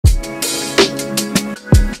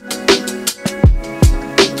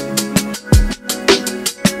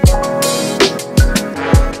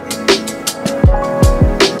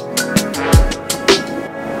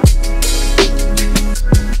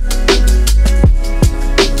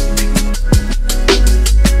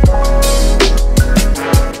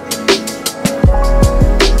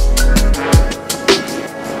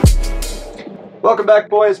back,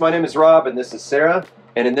 boys. My name is Rob and this is Sarah.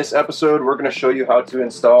 And in this episode, we're going to show you how to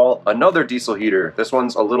install another diesel heater. This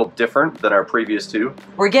one's a little different than our previous two.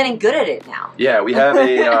 We're getting good at it now. Yeah, we have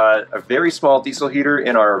a very small diesel heater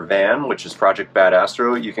in our van, which is Project Bad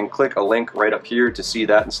Astro. You can click a link right up here to see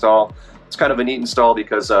that install. It's kind of a neat install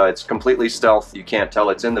because it's completely stealth. You can't tell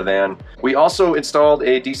it's in the van. We also installed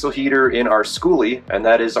a diesel heater in our schoolie, and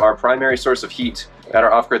that is our primary source of heat at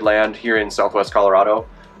our off-grid land here in southwest Colorado.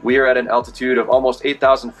 We are at an altitude of almost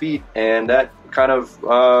 8,000 feet, and that kind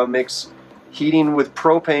of makes heating with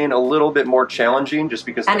propane a little bit more challenging just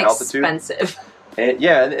because of the altitude. And expensive. And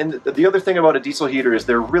yeah, and the other thing about a diesel heater is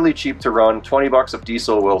they're really cheap to run. 20 bucks of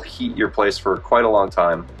diesel will heat your place for quite a long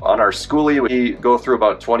time. On our schoolie, we go through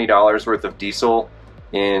about $20 worth of diesel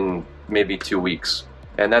in maybe 2 weeks.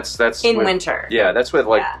 And that's in with, winter. Yeah, that's with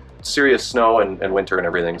like serious snow and winter and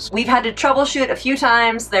everything. We've had to troubleshoot a few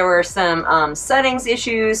times. There were some settings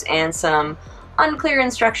issues and some unclear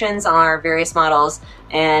instructions on our various models,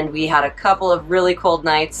 and we had a couple of really cold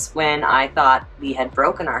nights when I thought we had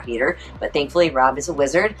broken our heater, but thankfully Rob is a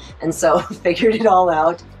wizard and so figured it all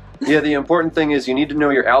out. Yeah, the important thing is you need to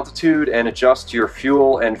know your altitude and adjust your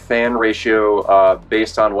fuel and fan ratio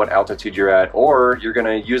based on what altitude you're at, or you're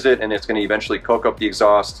going to use it and it's going to eventually coke up the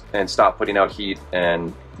exhaust and stop putting out heat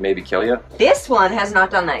and maybe kill you. This one has not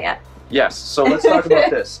done that yet. Yes, so let's talk about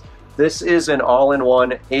this. This is an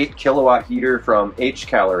all-in-one 8 kilowatt heater from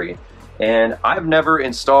HCalory, and I've never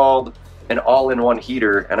installed an all-in-one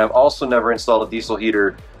heater, and I've also never installed a diesel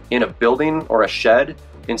heater in a building or a shed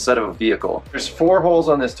instead of a vehicle. There's 4 holes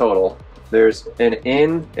on this total. There's an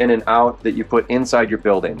in and an out that you put inside your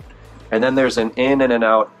building, and then there's an in and an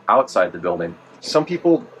out outside the building. Some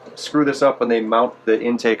people screw this up when they mount the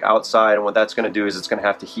intake outside, and what that's going to do is it's going to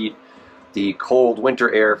have to heat the cold winter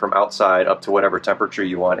air from outside up to whatever temperature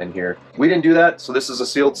you want in here. We didn't do that, so this is a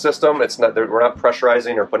sealed system. It's not, we're not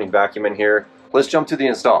pressurizing or putting vacuum in here. Let's jump to the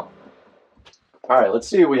install. All right, let's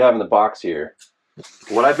see what we have in the box here.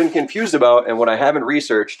 What I've been confused about and what I haven't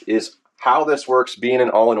researched is how this works being an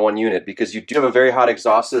all-in-one unit, because you do have a very hot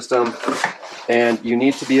exhaust system and you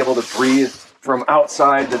need to be able to breathe from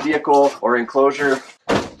outside the vehicle or enclosure.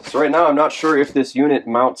 So right now I'm not sure if this unit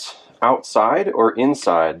mounts outside or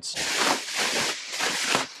inside.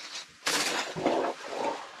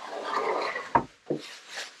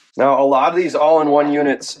 Now, a lot of these all-in-one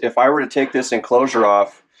units, if I were to take this enclosure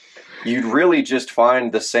off, you'd really just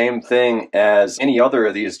find the same thing as any other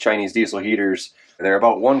of these Chinese diesel heaters. They're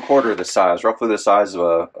about 1/4 the size, roughly the size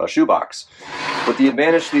of a shoebox. But the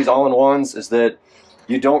advantage to these all-in-ones is that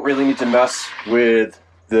you don't really need to mess with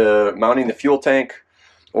the mounting the fuel tank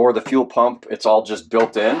or the fuel pump. It's all just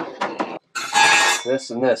built in.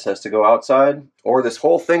 This and this has to go outside, or this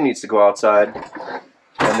whole thing needs to go outside.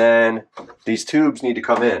 And then these tubes need to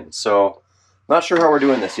come in. So, not sure how we're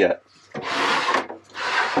doing this yet.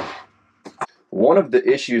 One of the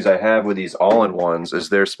issues I have with these all-in-ones is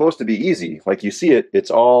they're supposed to be easy. Like you see it,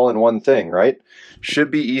 it's all in one thing, right?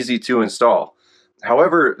 Should be easy to install.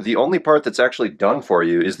 However, the only part that's actually done for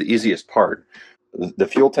you is the easiest part. The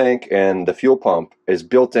fuel tank and the fuel pump is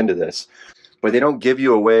built into this, but they don't give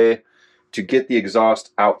you a way to get the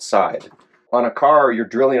exhaust outside. On a car, you're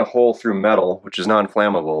drilling a hole through metal, which is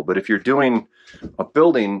non-flammable, but if you're doing a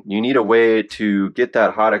building, you need a way to get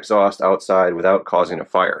that hot exhaust outside without causing a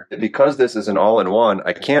fire. Because this is an all-in-one,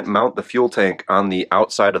 I can't mount the fuel tank on the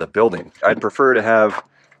outside of the building. I'd prefer to have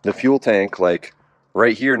the fuel tank like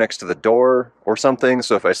right here next to the door or something,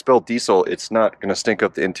 so if I spill diesel, it's not going to stink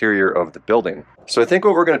up the interior of the building. So I think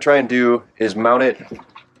what we're going to try and do is mount it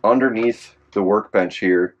underneath the workbench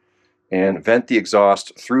here and vent the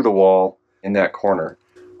exhaust through the wall in that corner.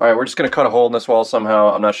 All right, we're just going to cut a hole in this wall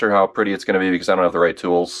somehow. I'm not sure how pretty it's going to be because I don't have the right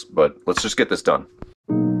tools, but let's just get this done.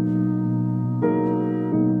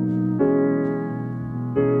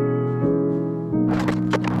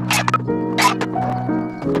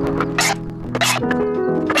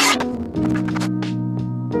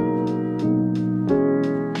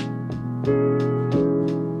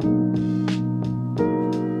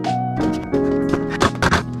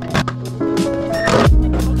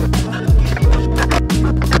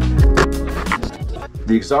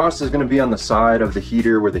 The exhaust is going to be on the side of the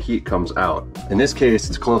heater where the heat comes out. In this case,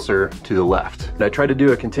 it's closer to the left. And I tried to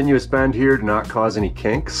do a continuous bend here to not cause any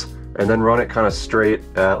kinks, and then run it kind of straight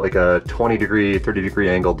at like a 20-degree, 30-degree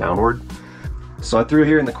angle downward. So I threw it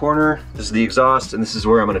here in the corner. This is the exhaust, and this is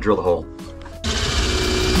where I'm going to drill the hole.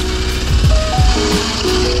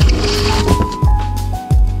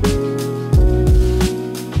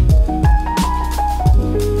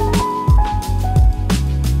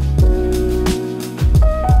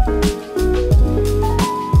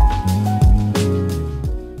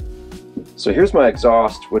 So here's my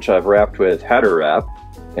exhaust, which I've wrapped with header wrap,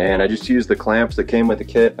 and I just used the clamps that came with the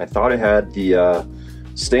kit. I thought I had the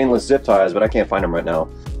stainless zip ties, but I can't find them right now.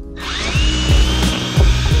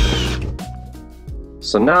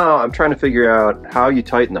 So now I'm trying to figure out how you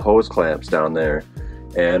tighten the hose clamps down there.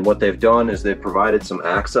 And what they've done is they've provided some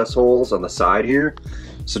access holes on the side here.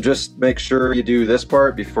 So just make sure you do this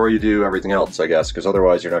part before you do everything else, I guess, because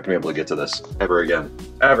otherwise you're not going to be able to get to this ever again.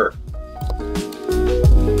 Ever.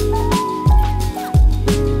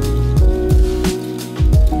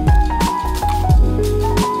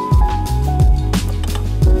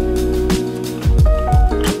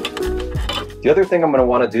 The other thing I'm going to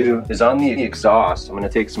want to do is on the exhaust, I'm going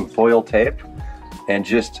to take some foil tape and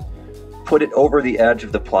just put it over the edge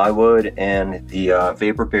of the plywood and the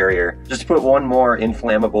vapor barrier. Just put one more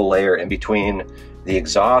inflammable layer in between the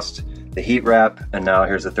exhaust, the heat wrap, and now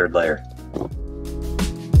here's the third layer.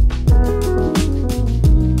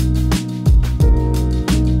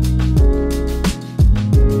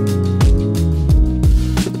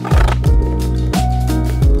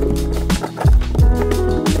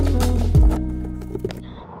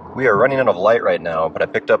 We are running out of light right now, but I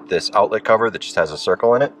picked up this outlet cover that just has a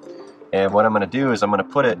circle in it. And what I'm going to do is I'm going to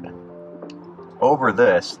put it over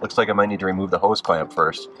this. Looks like I might need to remove the hose clamp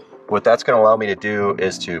first. What that's going to allow me to do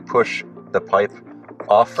is to push the pipe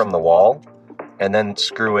off from the wall and then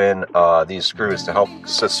screw in these screws to help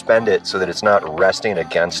suspend it so that it's not resting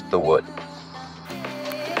against the wood.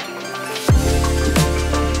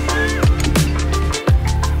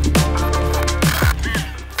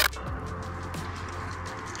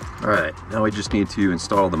 Alright, now we just need to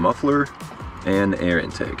install the muffler and the air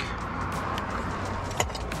intake.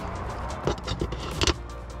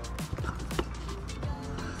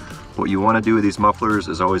 What you want to do with these mufflers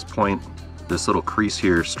is always point this little crease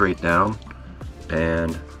here straight down,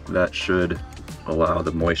 and that should allow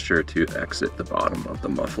the moisture to exit the bottom of the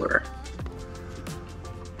muffler.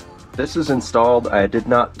 This is installed. I did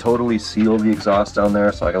not totally seal the exhaust down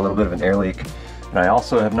there, so I got a little bit of an air leak. And I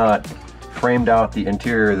also have not framed out the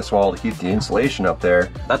interior of this wall to keep the insulation up there.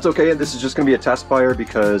 That's okay, this is just going to be a test fire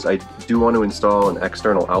because I do want to install an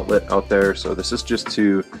external outlet out there, so this is just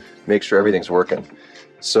to make sure everything's working.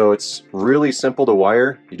 So it's really simple to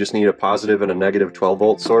wire. You just need a positive and a negative 12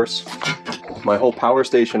 volt source. My whole power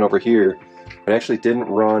station over here, I actually didn't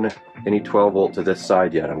run any 12 volt to this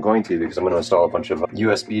side yet. I'm going to because I'm going to install a bunch of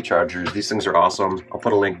USB chargers. These things are awesome. I'll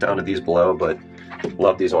put a link down to these below, but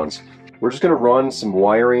love these ones. We're just going to run some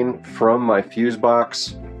wiring from my fuse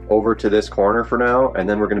box over to this corner for now, and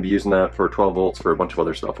then we're going to be using that for 12 volts for a bunch of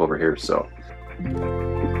other stuff over here. So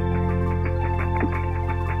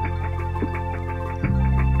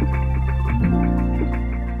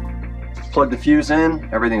plug the fuse in,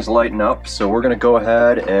 everything's lighting up, so we're going to go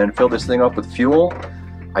ahead and fill this thing up with fuel.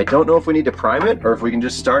 I don't know if we need to prime it or if we can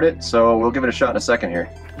just start it, so we'll give it a shot in a second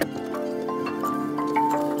here.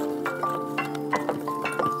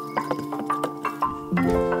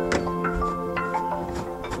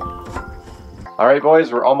 Alright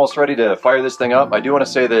boys, we're almost ready to fire this thing up. I do want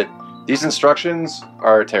to say that these instructions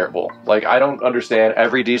are terrible. Like, I don't understand.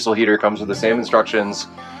 Every diesel heater comes with the same instructions,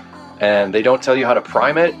 and they don't tell you how to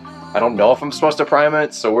prime it. I don't know if I'm supposed to prime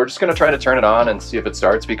it, so we're just going to try to turn it on and see if it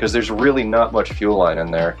starts, because there's really not much fuel line in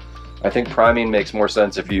there. I think priming makes more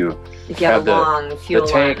sense if you have the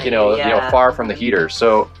tank, you know, far from the heater.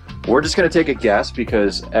 So we're just going to take a guess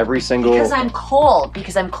because every single... Because I'm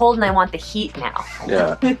cold and I want the heat now.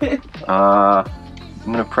 Yeah.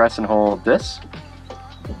 I'm going to press and hold this.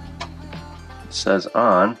 It says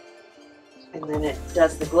on. And then it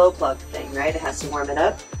does the glow plug thing, right? It has to warm it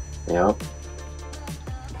up. Yep.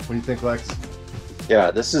 What do you think, Lex? Yeah,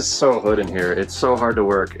 this is so hood in here. It's so hard to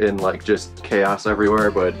work in like just chaos everywhere,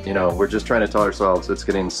 but you know, we're just trying to tell ourselves it's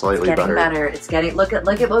getting slightly better. It's getting look at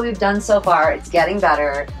what we've done so far. It's getting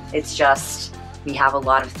better. It's just we have a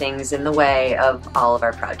lot of things in the way of all of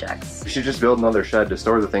our projects. We should just build another shed to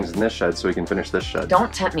store the things in this shed so we can finish this shed.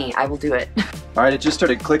 Don't tempt me, I will do it. Alright, it just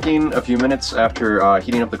started clicking a few minutes after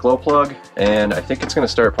heating up the glow plug, and I think it's going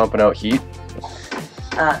to start pumping out heat.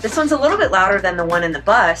 This one's a little bit louder than the one in the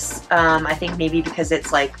bus. I think maybe because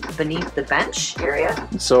it's like beneath the bench area.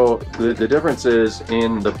 So the difference is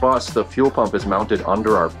in the bus, the fuel pump is mounted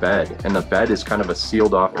under our bed, and the bed is kind of a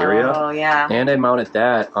sealed off area. Oh yeah. And I mounted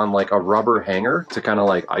that on like a rubber hanger to kind of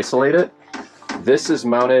like isolate it. This is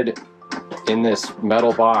mounted in this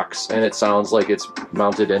metal box, and it sounds like it's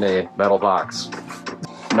mounted in a metal box.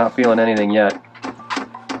 I'm not feeling anything yet.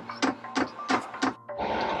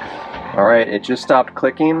 Alright, it just stopped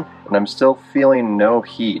clicking, and I'm still feeling no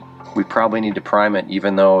heat. We probably need to prime it,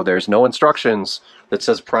 even though there's no instructions that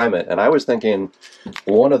says prime it. And I was thinking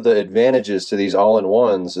one of the advantages to these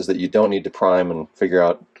all-in-ones is that you don't need to prime and figure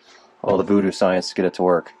out all the voodoo science to get it to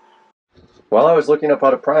work. While I was looking up how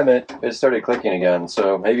to prime it, it started clicking again,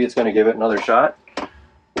 so maybe it's going to give it another shot.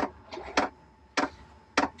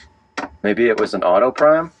 Maybe it was an auto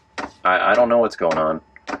prime? I don't know what's going on.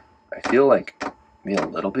 I feel like maybe a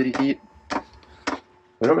little bit of heat.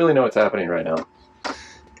 We don't really know what's happening right now.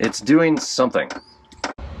 It's doing something.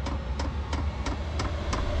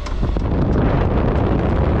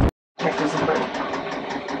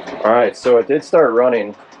 Alright, so it did start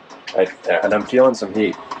running, and I'm feeling some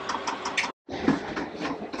heat.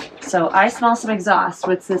 So I smell some exhaust.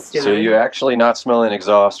 What's this doing? So you're actually not smelling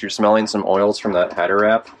exhaust, you're smelling some oils from that header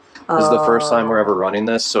wrap. This is the first time we're ever running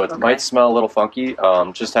this, so it might smell a little funky.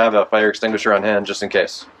 Just have a fire extinguisher on hand just in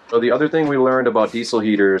case. So the other thing we learned about diesel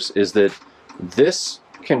heaters is that this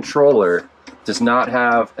controller does not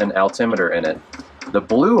have an altimeter in it. The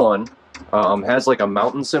blue one has like a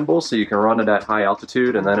mountain symbol, so you can run it at high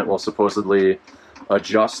altitude, and then it will supposedly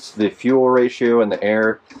adjust the fuel ratio and the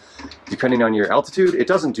air depending on your altitude. It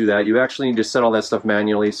doesn't do that. You actually need to set all that stuff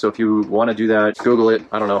manually. So if you want to do that, Google it.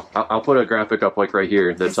 I don't know. I'll put a graphic up like right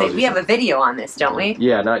here that tells you. We have a video on this, don't we?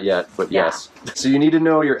 Yeah, not yet, but yes. So you need to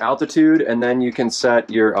know your altitude, and then you can set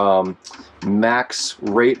your max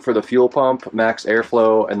rate for the fuel pump, max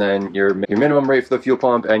airflow, and then your minimum rate for the fuel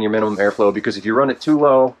pump and your minimum airflow, because if you run it too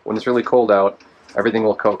low when it's really cold out, everything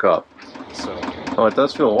will coke up. So, oh, it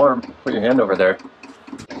does feel warm. Put your hand over there.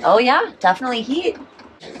 Oh yeah, definitely heat.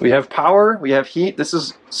 We have power, we have heat. This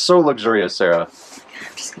is so luxurious, Sarah.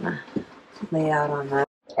 I'm just gonna lay out on that.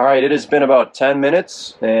 Alright, it has been about 10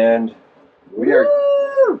 minutes, and you're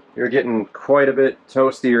getting quite a bit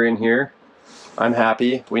toastier in here. I'm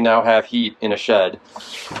happy. We now have heat in a shed.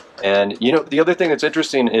 And you know, the other thing that's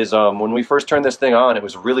interesting is when we first turned this thing on, it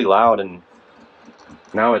was really loud, and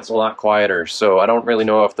now it's a lot quieter. So I don't really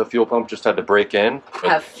know if the fuel pump just had to break in.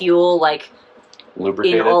 Have fuel like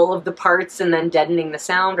lubricated in all of the parts and then deadening the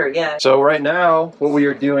sound, or yeah. So right now, what we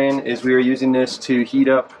are doing is we are using this to heat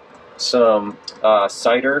up some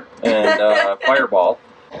cider and Fireball.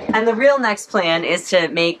 And the real next plan is to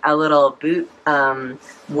make a little boot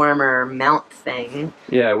warmer mount thing.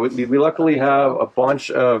 Yeah, we luckily have a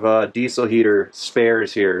bunch of diesel heater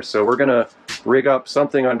spares here, so we're gonna rig up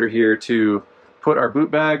something under here to put our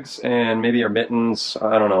boot bags and maybe our mittens.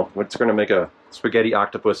 I don't know. It's gonna make a spaghetti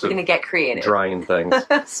octopus. We're gonna get creative. Drying things.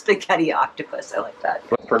 Spaghetti octopus. I like that.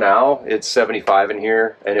 But for now, it's 75 in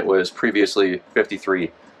here, and it was previously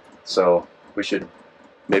 53. So we should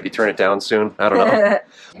maybe turn it down soon. I don't know.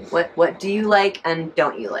 What do you like and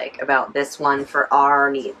don't you like about this one for our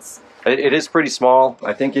needs? It is pretty small.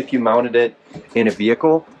 I think if you mounted it in a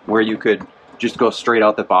vehicle where you could just go straight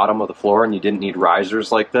out the bottom of the floor and you didn't need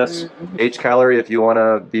risers like this. HCalory, if you want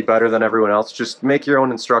to be better than everyone else, just make your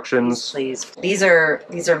own instructions. Please. These are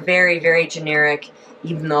very, very generic.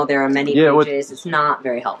 Even though there are many pages, it's not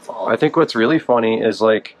very helpful. I think what's really funny is,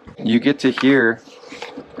 like, you get to here,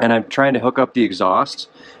 and I'm trying to hook up the exhaust,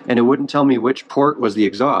 and it wouldn't tell me which port was the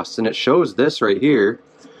exhaust, and it shows this right here,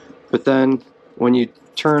 but then when you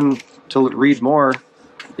turn to read more,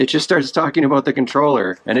 it just starts talking about the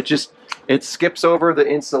controller, and it skips over the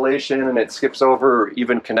installation, and it skips over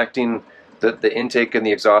even connecting the intake and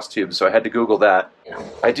the exhaust tube, so I had to Google that.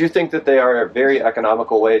 I do think that they are a very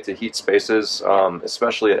economical way to heat spaces,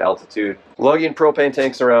 especially at altitude. Lugging propane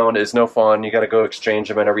tanks around is no fun. You gotta go exchange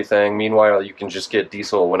them and everything. Meanwhile, you can just get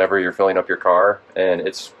diesel whenever you're filling up your car, and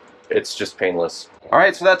it's just painless.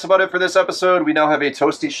 Alright, so that's about it for this episode. We now have a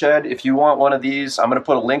toasty shed. If you want one of these, I'm going to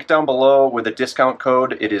put a link down below with a discount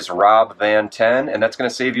code. It is RobVan10, and that's going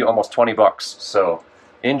to save you almost 20 bucks. So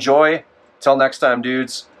enjoy. Till next time,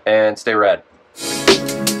 dudes, and stay red.